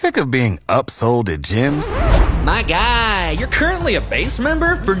Sick of being upsold at gyms? My guy, you're currently a base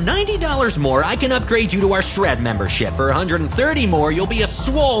member? For $90 more, I can upgrade you to our Shred membership. For $130 more, you'll be a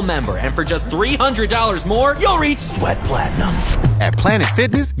Swole member. And for just $300 more, you'll reach Sweat Platinum. At Planet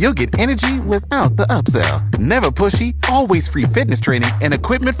Fitness, you'll get energy without the upsell. Never pushy, always free fitness training and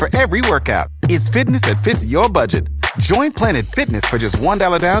equipment for every workout. It's fitness that fits your budget. Join Planet Fitness for just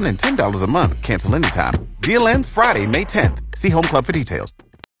 $1 down and $10 a month. Cancel anytime. Deal ends Friday, May 10th. See Home Club for details.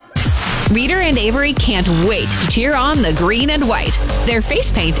 Reader and Avery can't wait to cheer on the green and white. Their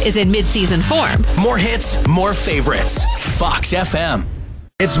face paint is in mid-season form. More hits, more favorites. Fox FM.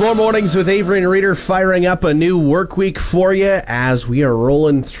 It's more mornings with Avery and Reader firing up a new work week for you as we are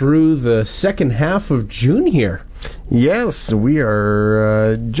rolling through the second half of June here. Yes, we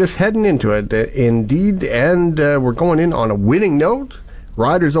are just heading into it, indeed, and we're going in on a winning note.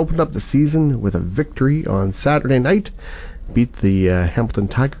 Riders opened up the season with a victory on Saturday night. Beat the Hamilton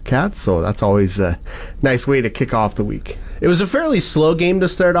Tiger Cats, so that's always a nice way to kick off the week. It was a fairly slow game to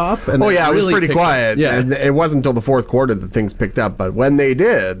start off. And it was pretty quiet. Yeah. And it wasn't until the fourth quarter that things picked up, but when they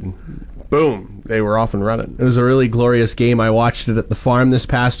did, boom, they were off and running. It was a really glorious game. I watched it at the farm this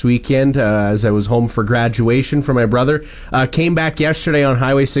past weekend as I was home for graduation for my brother. Came back yesterday on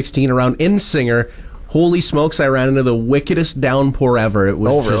Highway 16 around Insinger. Holy smokes, I ran into the wickedest downpour ever. It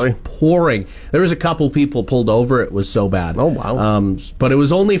was just pouring. There was a couple people pulled over. It was so bad. Oh, wow. But it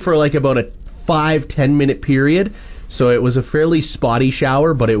was only for like about a 5-10 minute period. So it was a fairly spotty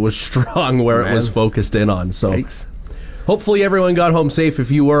shower, but it was strong where it was focused in on. So Yikes. Hopefully everyone got home safe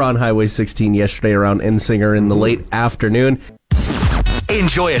if you were on Highway 16 yesterday around Insinger in the late afternoon.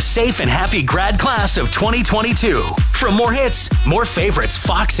 Enjoy a safe and happy grad class of 2022. For more hits, more favorites,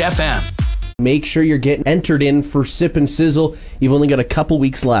 Fox FM. Make sure you're getting entered in for Sip and Sizzle. You've only got a couple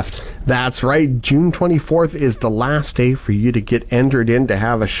weeks left. That's right. June 24th is the last day for you to get entered in to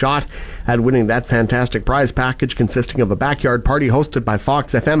have a shot at winning that fantastic prize package consisting of a backyard party hosted by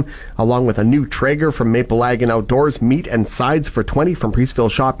Fox FM, along with a new Traeger from Maple Lagan Outdoors, meat and sides for $20 from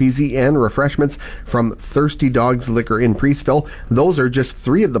Priestville Shop Easy, and refreshments from Thirsty Dogs Liquor in Priestville. Those are just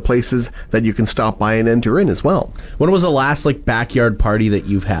three of the places that you can stop by and enter in as well. When was the last backyard party that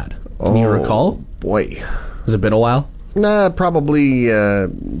you've had? Can you recall? Boy. Has it been a while? Probably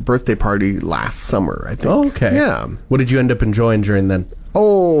birthday party last summer, I think. Oh, okay. Yeah. What did you end up enjoying during then?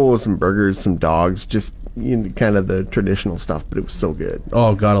 Oh, some burgers, some dogs, just kind of the traditional stuff, but it was so good.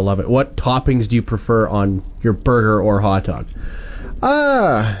 Oh, gotta love it. What toppings do you prefer on your burger or hot dog?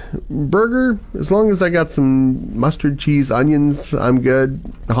 Burger, as long as I got some mustard, cheese, onions, I'm good.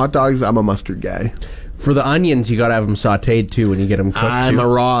 Hot dogs, I'm a mustard guy. For the onions, you gotta have them sauteed too when you get them cooked. I'm a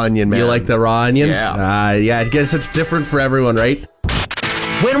raw onion man. You like the raw onions? Yeah. Yeah, I guess it's different for everyone, right?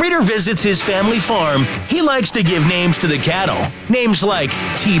 When Reader visits his family farm, he likes to give names to the cattle. Names like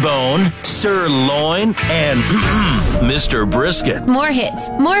T-Bone, Sirloin, and Mr. Brisket. More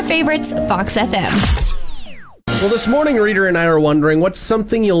hits, more favorites, Fox FM. Well, this morning, Reader and I are wondering what's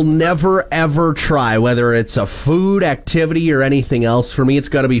something you'll never, ever try, whether it's a food, activity, or anything else. For me, it's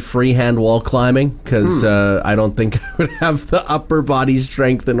got to be freehand wall climbing, because I don't think I would have the upper body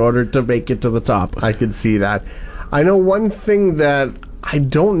strength in order to make it to the top. I could see that. I know one thing that I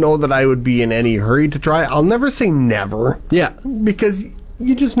don't know that I would be in any hurry to try. I'll never say never. Yeah. Because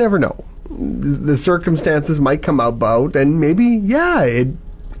you just never know. The circumstances might come about, and maybe,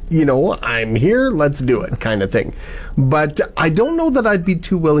 I'm here, let's do it, kind of thing. But I don't know that I'd be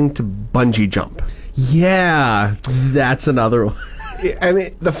too willing to bungee jump. Yeah, that's another one.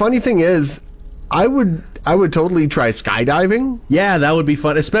 And the funny thing is, I would totally try skydiving. Yeah, that would be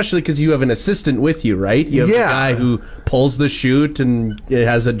fun, especially because you have an assistant with you, right? You have the guy who pulls the chute and it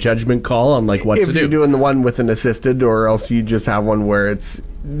has a judgment call on what to do. If you're doing the one with an assisted, or else you just have one where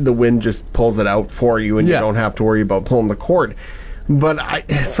the wind just pulls it out for you and you don't have to worry about pulling the cord. But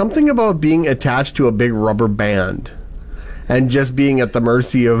something about being attached to a big rubber band and just being at the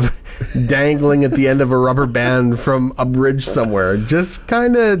mercy of dangling at the end of a rubber band from a bridge somewhere just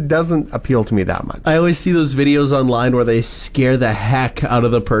kind of doesn't appeal to me that much. I always see those videos online where they scare the heck out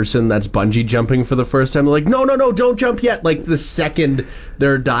of the person that's bungee jumping for the first time. They're like, no, don't jump yet. Like the second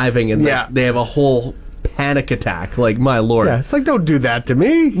they're diving and they have a whole panic attack. Like, my lord. Yeah, it's like, don't do that to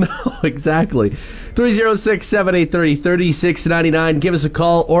me. No, exactly. 306-783-3699. Give us a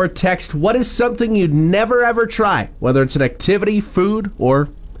call or text. What is something you'd never ever try? Whether it's an activity, food, or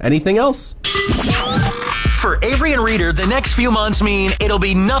anything else. For Avery and Reader, the next few months mean it'll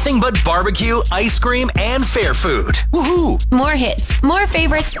be nothing but barbecue, ice cream, and fair food. Woohoo! More hits, more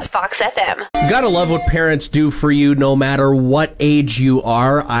favorites, Fox FM. Gotta love what parents do for you no matter what age you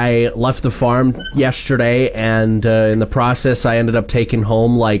are. I left the farm yesterday, and in the process, I ended up taking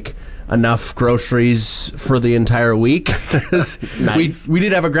home like enough groceries for the entire week. Nice. we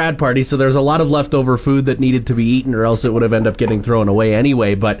did have a grad party, so there's a lot of leftover food that needed to be eaten, or else it would have ended up getting thrown away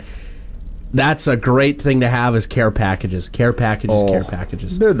anyway. But that's a great thing to have, is care packages. Care packages.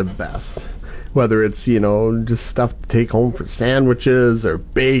 They're the best. Whether it's, just stuff to take home for sandwiches or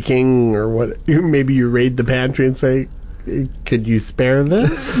baking or what. Maybe you raid the pantry and say, could you spare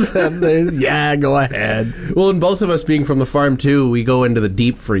this? And then, yeah, go ahead. Well, and both of us being from the farm too, we go into the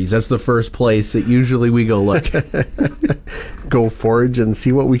deep freeze. That's the first place that usually we go look. Go forage and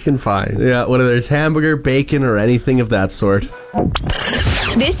see what we can find. Yeah, whether there's hamburger, bacon, or anything of that sort.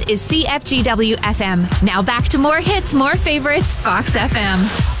 This is CFGW FM. Now back to more hits, more favorites, Fox FM.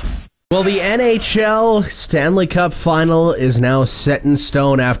 Well, the NHL Stanley Cup Final is now set in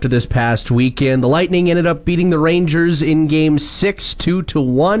stone after this past weekend. The Lightning ended up beating the Rangers in Game 6,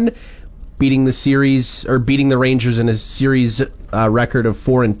 2-1, beating the Rangers in a series record of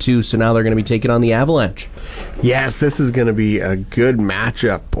 4-2. So now they're going to be taking on the Avalanche. Yes, this is going to be a good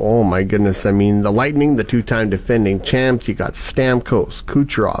matchup. Oh my goodness! I mean, the Lightning, the two-time defending champs. You got Stamkos,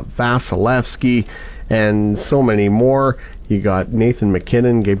 Kucherov, Vasilevsky, and so many more. You got Nathan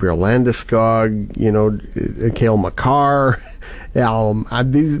McKinnon, Gabriel Landeskog, Cale Makar.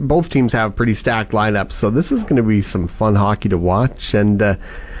 These both teams have pretty stacked lineups, so this is going to be some fun hockey to watch. And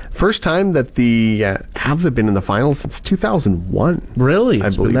first time that the Avs have been in the finals since 2001. Really? I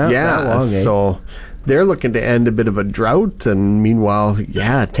believe. That long, eh? So they're looking to end a bit of a drought, and meanwhile,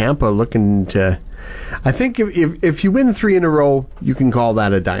 Tampa looking to. I think if you win 3 in a row, you can call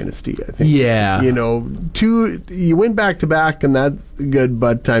that a dynasty, I think. Yeah. 2, you win back-to-back, and that's good,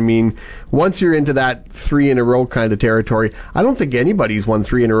 but, I mean, once you're into that 3 in a row kind of territory, I don't think anybody's won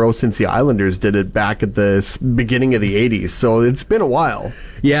 3 in a row since the Islanders did it back at the beginning of the 80s, so it's been a while.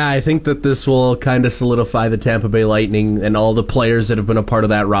 Yeah, I think that this will kind of solidify the Tampa Bay Lightning and all the players that have been a part of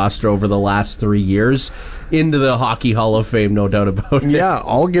that roster over the last 3 years into the Hockey Hall of Fame, no doubt about it. Yeah,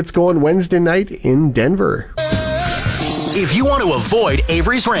 all gets going Wednesday night in Denver. If you want to avoid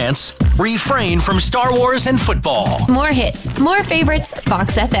Avery's rants, refrain from Star Wars and football. More hits, more favorites,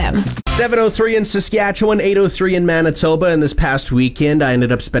 Fox FM. 7:03 in Saskatchewan, 8:03 in Manitoba, and this past weekend I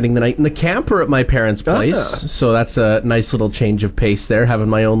ended up spending the night in the camper at my parents' place. So that's a nice little change of pace there, having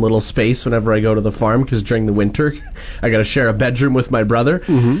my own little space whenever I go to the farm, because during the winter I got to share a bedroom with my brother.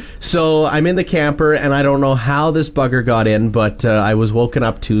 Mm-hmm. So I'm in the camper, and I don't know how this bugger got in, but I was woken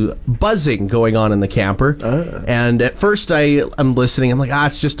up to buzzing going on in the camper. And at first I'm listening. I'm like,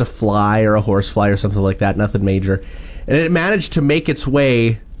 it's just a fly or a horsefly or something like that, nothing major. And it managed to make its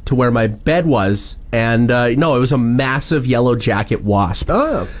way to where my bed was, and no, it was a massive yellow jacket wasp.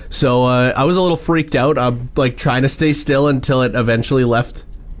 So I was a little freaked out. I'm like trying to stay still until it eventually left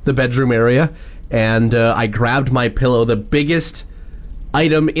the bedroom area, and I grabbed my pillow, the biggest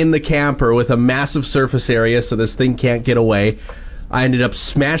item in the camper with a massive surface area, so this thing can't get away. I ended up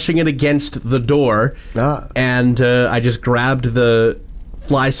smashing it against the door, and I just grabbed the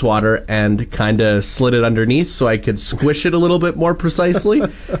fly swatter and kind of slid it underneath so I could squish it a little bit more precisely.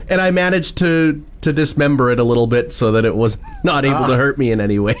 And I managed to dismember it a little bit so that it was not able to hurt me in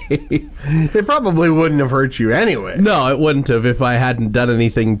any way. It probably wouldn't have hurt you anyway. No, it wouldn't have if I hadn't done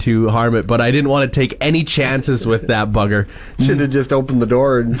anything to harm it, but I didn't want to take any chances with that bugger. Should have just opened the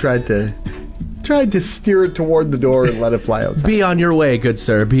door and tried to steer it toward the door and let it fly outside. Be on your way, good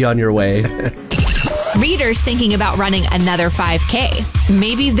sir. Be on your way. Reader's thinking about running another 5K.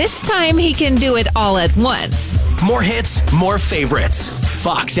 Maybe this time he can do it all at once. More hits, more favorites.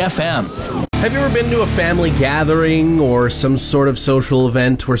 Fox FM. Have you ever been to a family gathering or some sort of social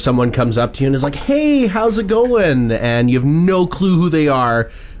event where someone comes up to you and is like, hey, how's it going? And you have no clue who they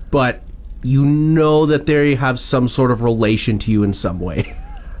are, but you know that they have some sort of relation to you in some way.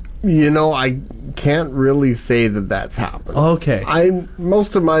 I can't really say that that's happened. Okay.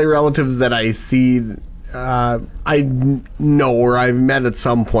 Most of my relatives that I see, I know or I've met at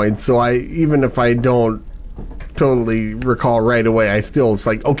some point. So even if I don't totally recall right away, it's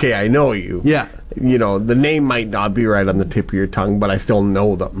like, okay, I know you. Yeah. The name might not be right on the tip of your tongue, but I still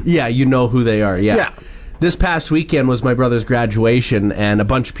know them. Yeah, you know who they are. Yeah. Yeah. This past weekend was my brother's graduation, and a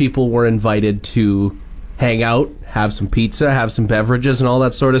bunch of people were invited to hang out, have some pizza, have some beverages and all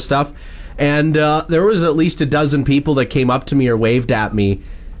that sort of stuff. And there was at least a dozen people that came up to me or waved at me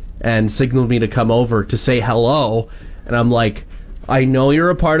and signaled me to come over to say hello. And I'm like, I know you're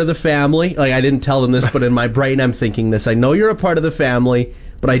a part of the family. Like, I didn't tell them this, but in my brain I'm thinking this. I know you're a part of the family,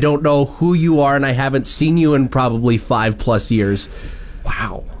 but I don't know who you are, and I haven't seen you in probably 5+ years.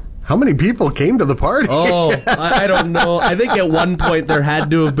 Wow. How many people came to the party? Oh, I don't know. I think at one point there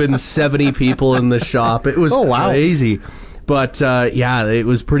had to have been 70 people in the shop. It was crazy. But, yeah, it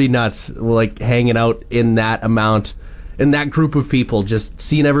was pretty nuts, like, hanging out in that amount, in that group of people, just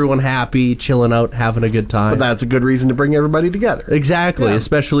seeing everyone happy, chilling out, having a good time. But that's a good reason to bring everybody together. Exactly,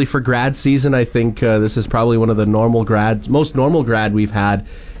 especially for grad season. I think this is probably one of the most normal grad we've had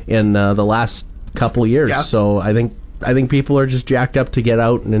in the last couple years. Yeah. So I think people are just jacked up to get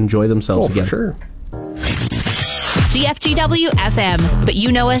out and enjoy themselves again. For sure. CFGW FM, but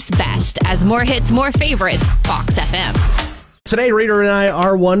you know us best as more hits, more favorites, Fox FM. Today, Reader and I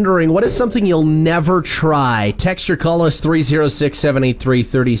are wondering, what is something you'll never try? Text or call us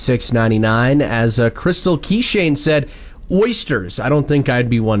 306-783-3699. As Crystal Keyshane said, oysters. I don't think I'd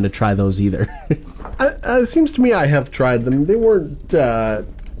be one to try those either. It seems to me I have tried them. They weren't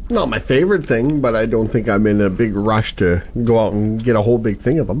not my favorite thing, but I don't think I'm in a big rush to go out and get a whole big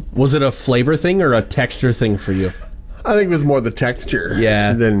thing of them. Was it a flavor thing or a texture thing for you? I think it was more the texture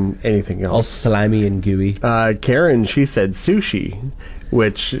than anything else. All slimy and gooey. Karen, she said sushi,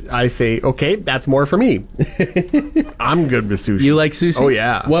 which I say, okay, that's more for me. I'm good with sushi. You like sushi? Oh,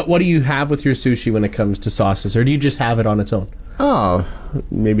 yeah. What do you have with your sushi when it comes to sauces, or do you just have it on its own? Oh,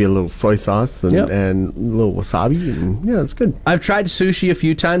 maybe a little soy sauce and a little wasabi, and yeah, it's good. I've tried sushi a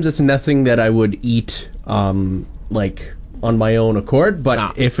few times. It's nothing that I would eat, like, on my own accord,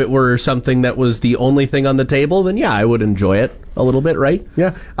 but if it were something that was the only thing on the table, then yeah, I would enjoy it a little bit, right?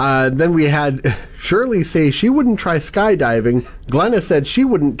 Yeah. Then we had Shirley say she wouldn't try skydiving. Glenna said she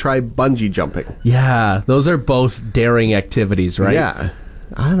wouldn't try bungee jumping. Yeah, those are both daring activities, right? Yeah.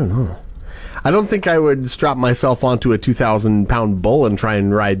 I don't know. I don't think I would strap myself onto a 2,000-pound bull and try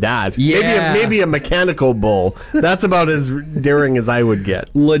and ride that. Yeah. Maybe a mechanical bull. That's about as daring as I would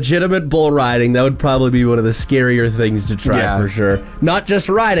get. Legitimate bull riding, that would probably be one of the scarier things to try for sure. Not just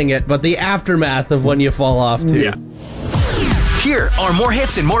riding it, but the aftermath of when you fall off too. Yeah. Here are more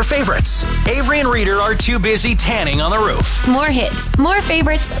hits and more favorites. Avery and Reader are too busy tanning on the roof. More hits, more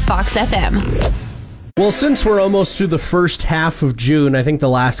favorites, Fox FM. Well, since we're almost through the first half of June, I think the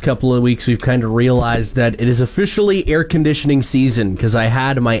last couple of weeks we've kind of realized that it is officially air conditioning season, because I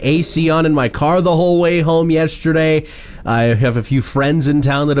had my AC on in my car the whole way home yesterday. I have a few friends in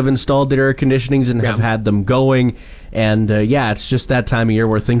town that have installed their air conditionings and have had them going. And, it's just that time of year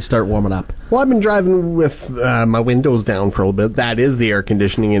where things start warming up. Well, I've been driving with my windows down for a little bit. That is the air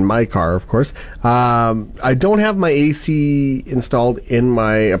conditioning in my car, of course. I don't have my AC installed in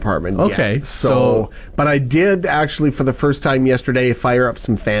my apartment yet. Okay. But I did actually, for the first time yesterday, fire up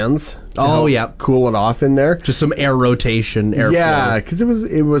some fans. Cool it off in there. Just some air rotation, airflow. Yeah, because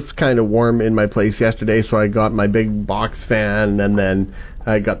it was kind of warm in my place yesterday, so I got my big box fan, and then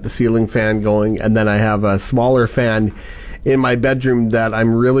I got the ceiling fan going, and then I have a smaller fan in my bedroom that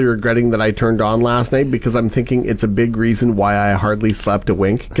I'm really regretting that I turned on last night, because I'm thinking it's a big reason why I hardly slept a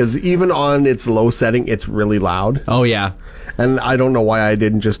wink, because even on its low setting, it's really loud. Oh, yeah. And I don't know why I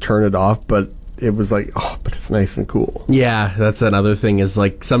didn't just turn it off, but it was like, but it's nice and cool. Yeah, that's another thing, is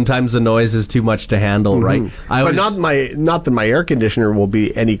like sometimes the noise is too much to handle, right? But not that my air conditioner will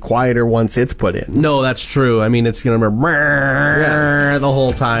be any quieter once it's put in. No, that's true. I mean, it's going to be the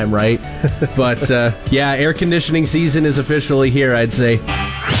whole time, right? But air conditioning season is officially here, I'd say.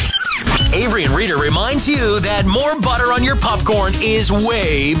 Avery and Reader reminds you that more butter on your popcorn is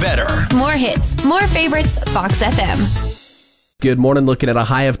way better. More hits, more favorites, Fox FM. Good morning. Looking at a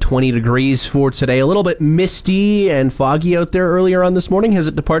high of 20 degrees for today. A little bit misty and foggy out there earlier on this morning. Has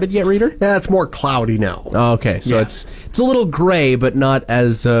it departed yet, Reader? Yeah, it's more cloudy now. Okay, so it's a little gray, but not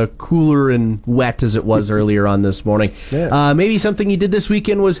as cooler and wet as it was earlier on this morning. Yeah. Maybe something you did this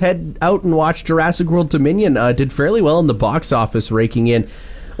weekend was head out and watch Jurassic World Dominion. Did fairly well in the box office, raking in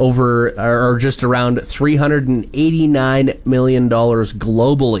over just around $389 million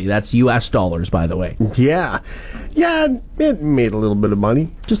globally. That's U.S. dollars, by the way. Yeah, it made a little bit of money.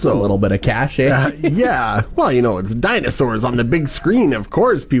 Just a little bit of cash, eh? Yeah. Well, it's dinosaurs on the big screen. Of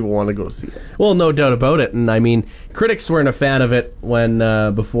course people want to go see it. Well, no doubt about it. And I mean, critics weren't a fan of it when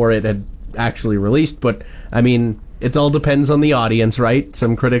before it had actually released. But, I mean, it all depends on the audience, right?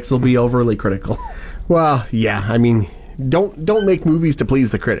 Some critics will be overly critical. Well, yeah, I mean, don't make movies to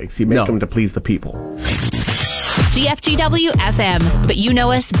please the critics. You make them to please the people. CFGW FM, but you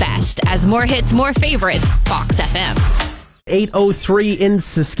know us best as more hits, more favorites, Fox FM. 8:03 in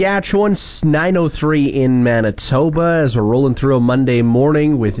Saskatchewan, 9:03 in Manitoba, as we're rolling through a Monday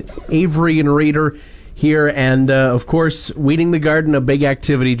morning with Avery and Reader here. And, of course, weeding the garden, a big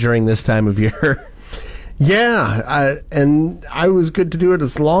activity during this time of year. Yeah, and I was good to do it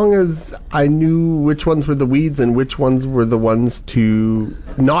as long as I knew which ones were the weeds and which ones were the ones to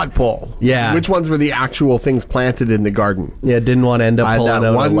not pull. Yeah. Which ones were the actual things planted in the garden. Yeah, didn't want to end up pulling out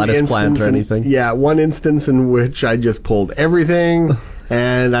a lettuce plant or anything. One instance in which I just pulled everything,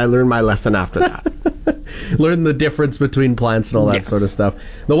 and I learned my lesson after that. Learn the difference between plants and all that sort of stuff.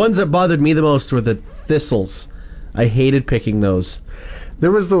 The ones that bothered me the most were the thistles. I hated picking those.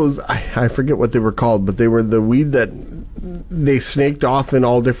 There was those, I forget what they were called, but they were the weed that they snaked off in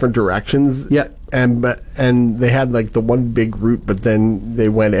all different directions. Yeah. And they had like the one big root, but then they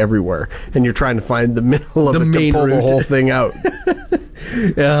went everywhere. And you're trying to find the middle of it to pull the whole thing out.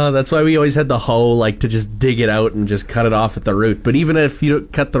 Yeah, that's why we always had the hoe, like, to just dig it out and just cut it off at the root. But even if you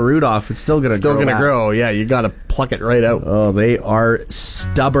cut the root off, it's still going to grow. Still going to grow, yeah. You got to pluck it right out. Oh, they are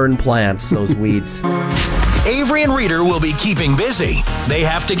stubborn plants, those weeds. Avery and Reader will be keeping busy. They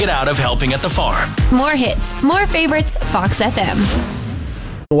have to get out of helping at the farm. More hits, more favorites, Fox FM.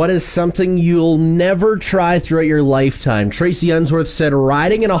 What is something you'll never try throughout your lifetime? Tracy Unsworth said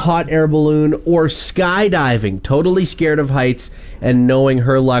riding in a hot air balloon or skydiving. Totally scared of heights, and knowing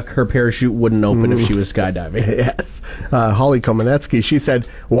her luck, her parachute wouldn't open if she was skydiving. Yes. Holly Komanetsky, she said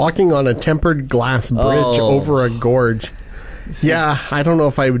walking on a tempered glass bridge over a gorge. Yeah, I don't know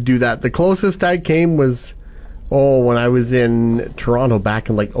if I would do that. The closest I came was... when I was in Toronto back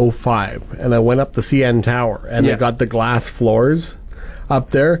in like 2005, and I went up the CN Tower, and they got the glass floors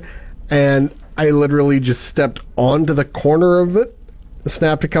up there, and I literally just stepped onto the corner of it,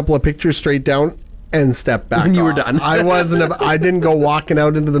 snapped a couple of pictures straight down, and stepped back. And you were done. I didn't go walking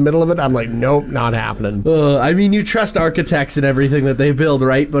out into the middle of it. I'm like, nope, not happening. I mean, you trust architects and everything that they build,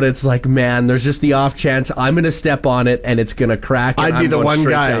 right? But it's like, man, there's just the off chance I'm going to step on it and it's going to crack. And I'd be the one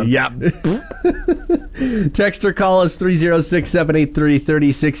guy. Down. Yep. Text or call us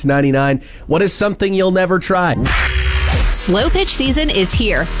 306-783-3699. What is something you'll never try? Slow pitch season is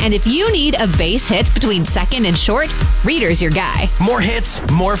here, and if you need a base hit between second and short, Reader's your guy. More hits,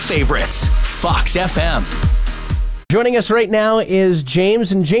 more favorites. Fox FM. Joining us right now is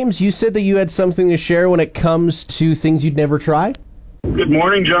James. And James, you said that you had something to share when it comes to things you'd never try? Good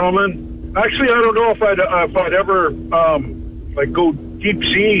morning, gentlemen. Actually, I don't know if I'd ever go deep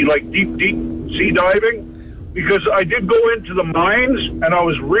sea, like deep sea diving, because I did go into the mines and I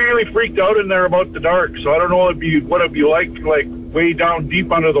was really freaked out in there about the dark. So I don't know what it'd be like way down deep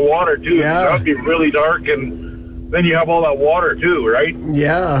under the water too. Yeah. That'd be really dark, and then you have all that water too, right?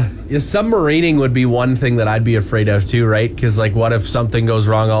 Yeah. Submarining would be one thing that I'd be afraid of too, right? Because what if something goes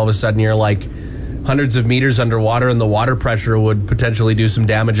wrong? All of a sudden you're like hundreds of meters underwater, and the water pressure would potentially do some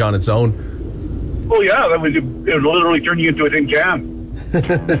damage on its own. Oh yeah, it would literally turn you into a tin can.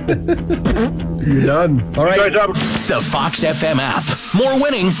 You're done. All right. You guys have The Fox FM app. More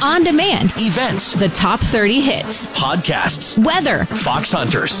winning, On demand, events, the top 30 hits, podcasts, weather, Fox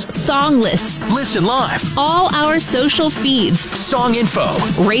Hunters, song lists, listen live, all our social feeds, song info,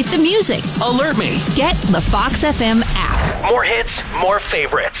 rate the music. alert me. Get the Fox FM app. More hits, more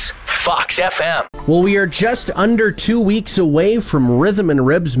favorites. Fox FM. Well, we are just under 2 weeks away from Rhythm and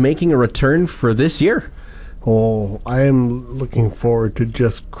Ribs making a return for this year. Oh, I am looking forward to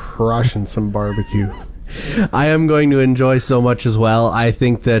just crushing some barbecue. I am going to enjoy so much as well. I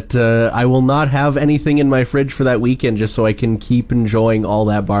think that I will not have anything in my fridge for that weekend just so I can keep enjoying all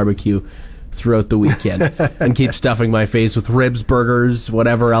that barbecue throughout the weekend and keep stuffing my face with ribs, burgers,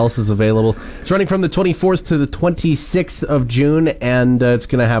 whatever else is available. It's running from the 24th to the 26th of June, and it's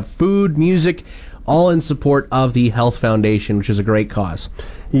going to have food, music, all in support of the Health Foundation, which is a great cause.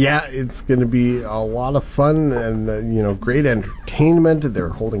 Yeah, it's going to be a lot of fun and, great entertainment. They're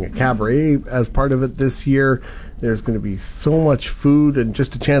holding a cabaret as part of it this year. There's going to be so much food and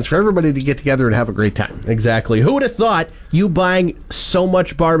just a chance for everybody to get together and have a great time. Exactly. Who would have thought you buying so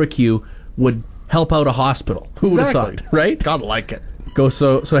much barbecue would help out a hospital? Who would have thought, right? Gotta like it.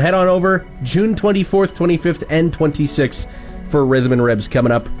 So head on over June 24th, 25th, and 26th for Rhythm and Ribs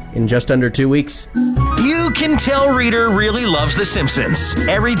coming up in just under 2 weeks. You can tell Reader really loves The Simpsons.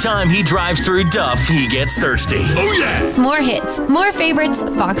 Every time he drives through Duff, he gets thirsty. Oh yeah! More hits, more favorites,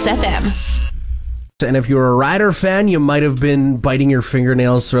 Fox FM. And if you're a Rider fan, you might have been biting your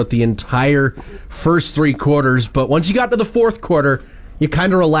fingernails throughout the entire first three quarters, but once you got to the fourth quarter, you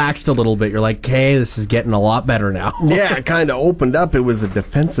kind of relaxed a little bit. You're like, okay, this is getting a lot better now. Yeah, it kind of opened up. It was a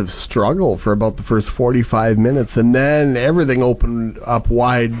defensive struggle for about the first 45 minutes, and then everything opened up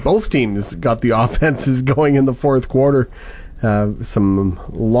wide. Both teams got the offenses going in the fourth quarter, Some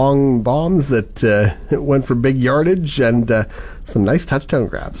long bombs that went for big yardage and some nice touchdown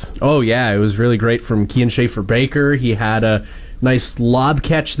grabs. Oh, yeah, it was really great from Kean Schaefer-Baker. He had a nice lob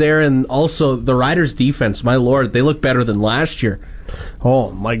catch there, and also the Riders' defense, my lord, they look better than last year.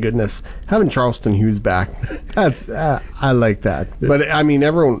 Oh, my goodness. Having Charleston Hughes back, that's I like that. But, I mean,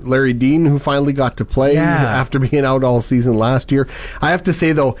 everyone, Larry Dean, who finally got to play after being out all season last year. I have to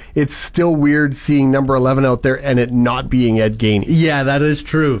say, though, it's still weird seeing number 11 out there and it not being Ed Gainey. Yeah, that is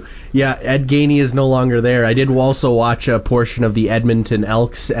true. Yeah, Ed Gainey is no longer there. I did also watch a portion of the Edmonton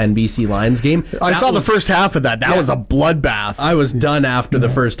Elks and BC Lions game. I saw the first half of that. That was a bloodbath. I was done after the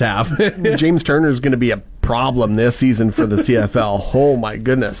first half. James Turner is going to be a problem this season for the CFL. Oh my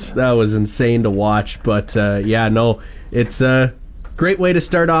goodness. That was insane to watch, but it's a great way to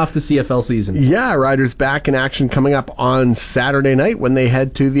start off the CFL season. Yeah, Riders back in action coming up on Saturday night when they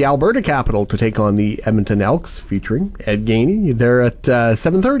head to the Alberta capital to take on the Edmonton Elks, featuring Ed Gainey. They're at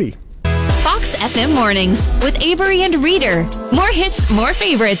 7:30. Fox FM Mornings with Avery and Reader. More hits, more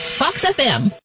favorites. Fox FM.